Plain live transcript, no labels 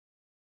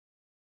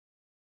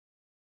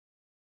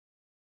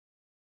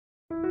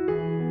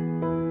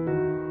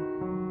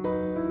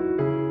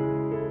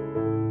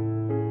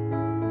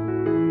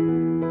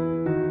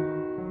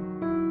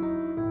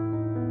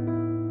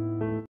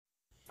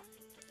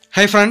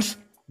Hi friends,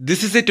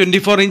 this is a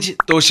 24-inch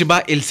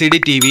Toshiba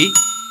LCD TV.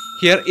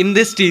 Here in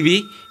this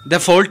TV, the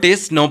fault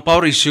is no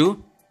power issue.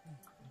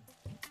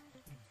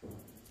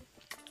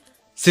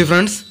 See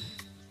friends,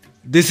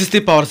 this is the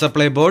power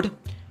supply board.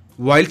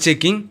 While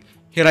checking,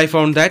 here I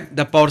found that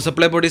the power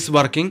supply board is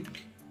working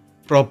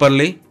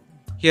properly.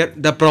 Here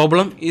the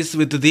problem is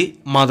with the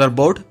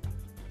motherboard.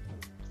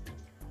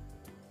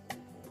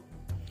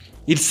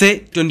 It's a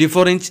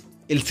 24-inch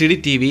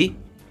LCD TV.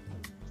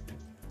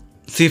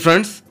 See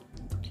friends,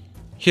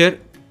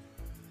 here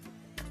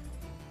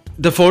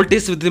the fault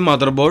is with the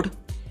motherboard.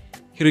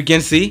 Here you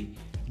can see,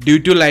 due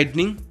to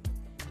lightning,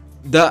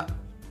 the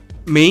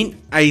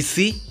main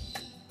IC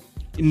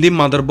in the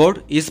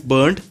motherboard is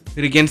burned.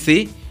 Here you can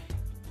see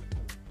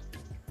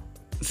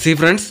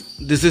friends,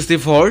 this is the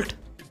fault.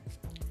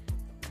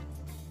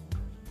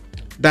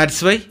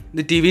 That's why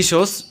the TV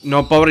shows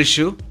no power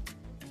issue.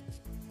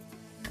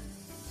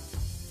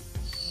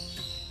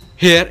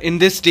 Here in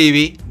this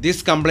TV,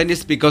 this complaint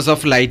is because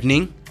of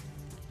lightning.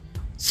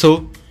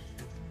 So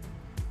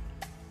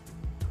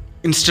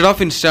instead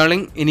of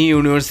installing any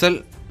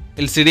universal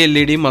LCD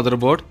LED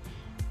motherboard,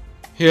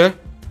 here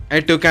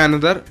I took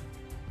another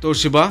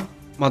Toshiba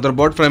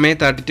motherboard from a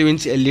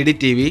 32-inch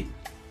LED TV.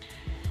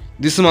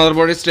 This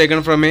motherboard is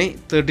taken from a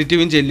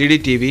 32-inch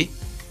LED TV,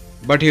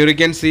 but here you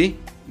can see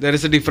there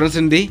is a difference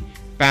in the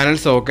panel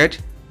socket.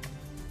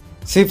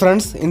 See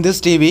friends, in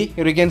this TV,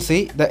 here you can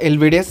see the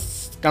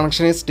LVDS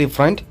connection is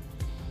different.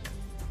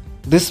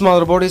 This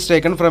motherboard is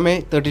taken from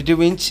a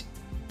 32-inch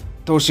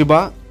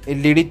Toshiba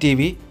LED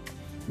TV.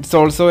 It's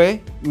also a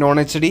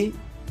non-HD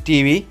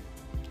TV.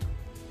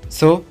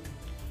 So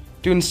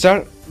to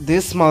install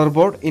this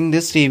motherboard in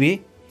this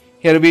TV,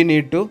 here we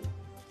need to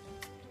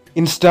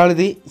install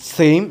the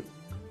same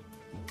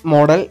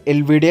model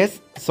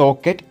LVDS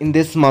socket in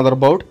this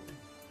motherboard.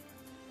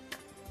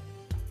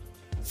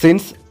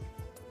 Since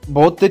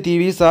both the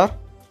TVs are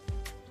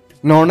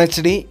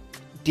non-HD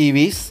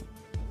TVs,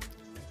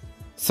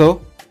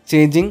 so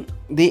changing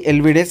the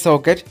LVDS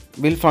socket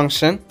will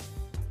function.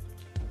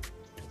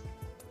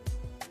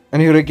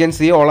 And here you can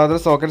see all other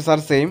sockets are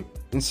same.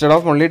 Instead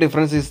of only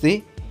difference is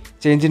the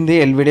change in the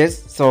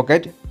LVDS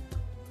socket.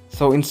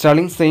 So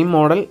installing same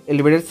model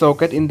LVDS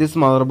socket in this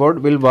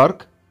motherboard will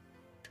work.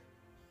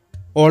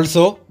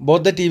 Also,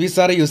 both the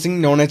TVs are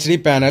using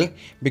non-HD panel.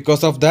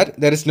 Because of that,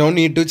 there is no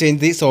need to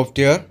change the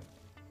software.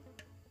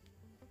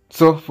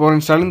 So for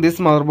installing this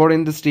motherboard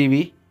in this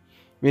TV,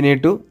 we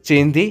need to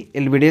change the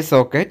LVDS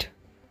socket.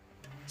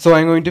 So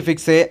I am going to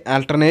fix a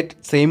alternate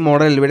same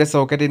model LVDS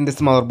socket in this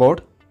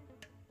motherboard.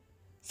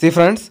 See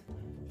friends,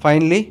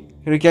 finally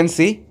you can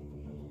see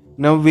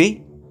now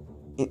we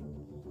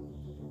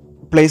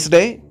placed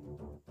a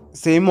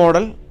same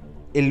model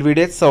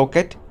LVDS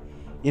socket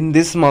in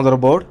this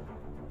motherboard.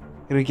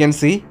 Here you can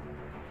see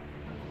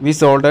we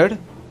soldered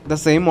the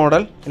same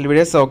model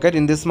LVDS socket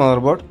in this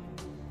motherboard.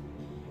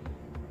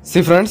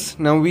 See friends,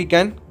 now we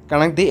can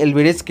connect the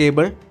LVDS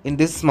cable in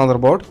this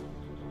motherboard.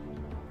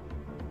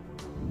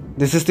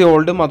 This is the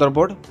old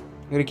motherboard.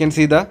 Here you can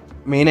see the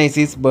main IC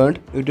is burned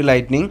due to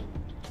lightning.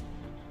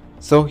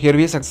 So here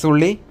we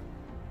successfully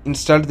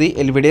installed the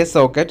LVDS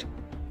socket.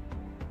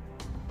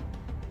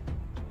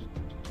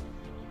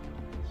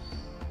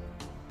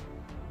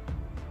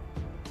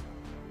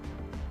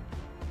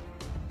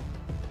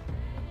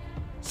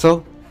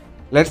 So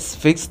let's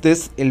fix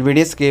this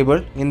LVDS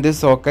cable in this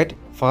socket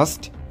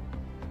first.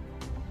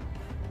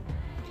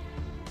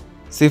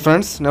 See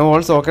friends, now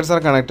all sockets are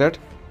connected.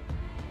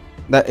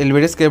 The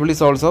LVDS cable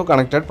is also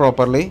connected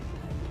properly.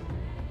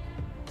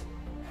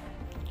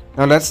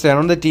 Now let's turn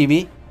on the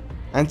TV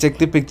and check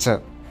the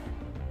picture.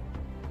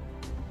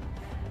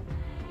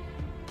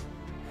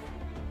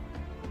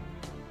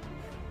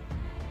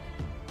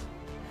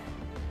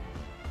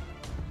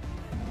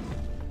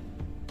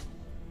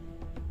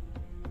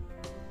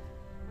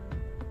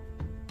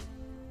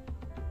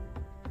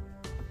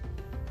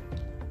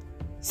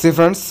 See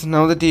friends,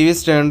 now the TV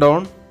is turned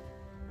on.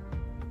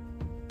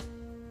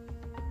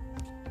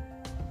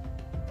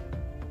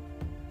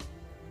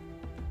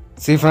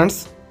 See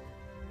friends,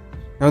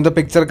 now the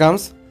picture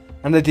comes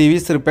and the TV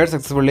is repaired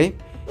successfully.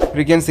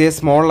 You can see a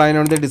small line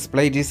on the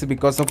display. It is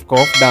because of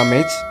cough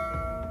damage.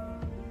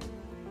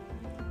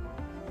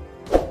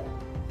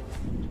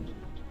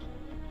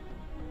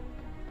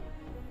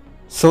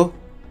 So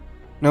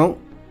now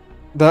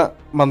the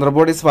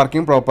motherboard is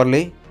working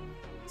properly.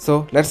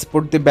 So let's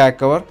put the back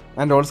cover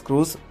and all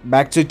screws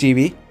back to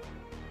TV.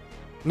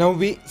 Now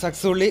we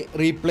successfully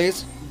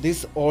replaced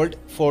this old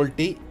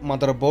faulty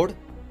motherboard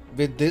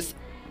with this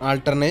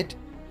alternate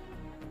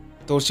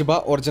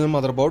Toshiba original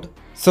motherboard.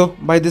 So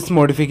by this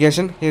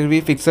modification, here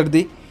we fixed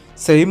the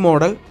same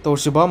model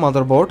Toshiba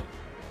motherboard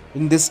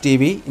in this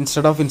TV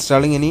instead of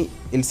installing any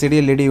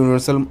LCD LED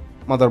universal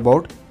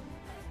motherboard.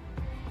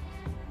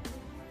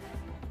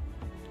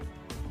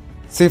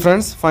 See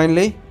friends,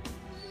 finally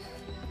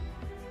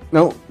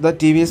now the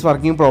TV is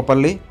working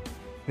properly.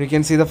 You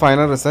can see the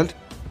final result.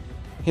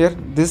 Here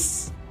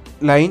this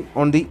line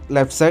on the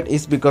left side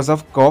is because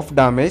of cough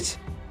damage.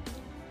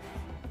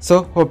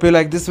 So hope you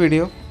like this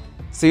video.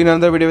 See you in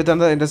another video with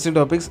another interesting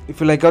topics. If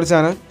you like our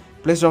channel,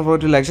 please don't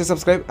forget to like, share,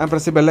 subscribe and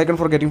press the bell icon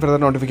for getting further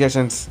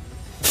notifications.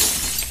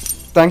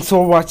 Thanks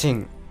for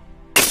watching.